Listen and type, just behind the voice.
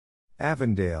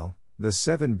Avondale, the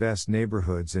 7 best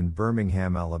neighborhoods in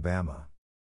Birmingham, Alabama.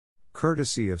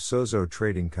 Courtesy of Sozo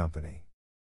Trading Co.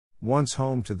 Once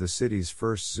home to the city's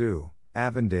first zoo,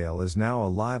 Avondale is now a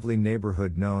lively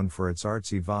neighborhood known for its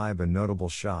artsy vibe and notable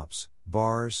shops,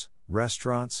 bars,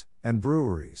 restaurants, and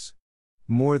breweries.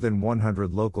 More than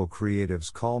 100 local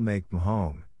creatives call MAKEbhm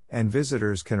home, and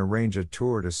visitors can arrange a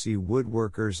tour to see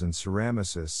woodworkers and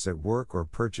ceramicists at work or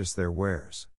purchase their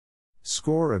wares.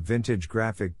 Score of vintage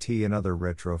graphic tee and other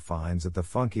retro finds at the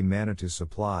funky Manitou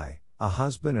Supply, a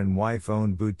husband and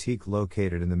wife-owned boutique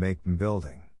located in the MAKEbhm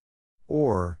building.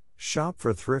 Or, shop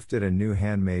for thrifted and new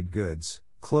handmade goods,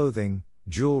 clothing,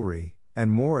 jewelry,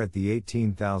 and more at the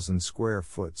 18,000 square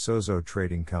foot Sozo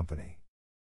Trading Co.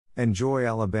 Enjoy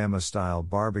Alabama-style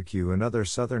barbecue and other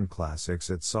Southern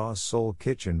classics at Saw's Soul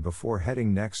Kitchen before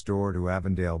heading next door to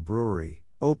Avondale Brewery,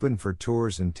 open for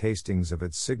tours and tastings of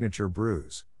its signature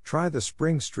brews. Try the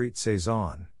Spring Street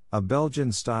Saison, a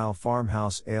Belgian-style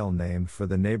farmhouse ale named for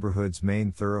the neighborhood's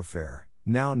main thoroughfare,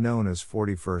 now known as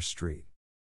 41st Street.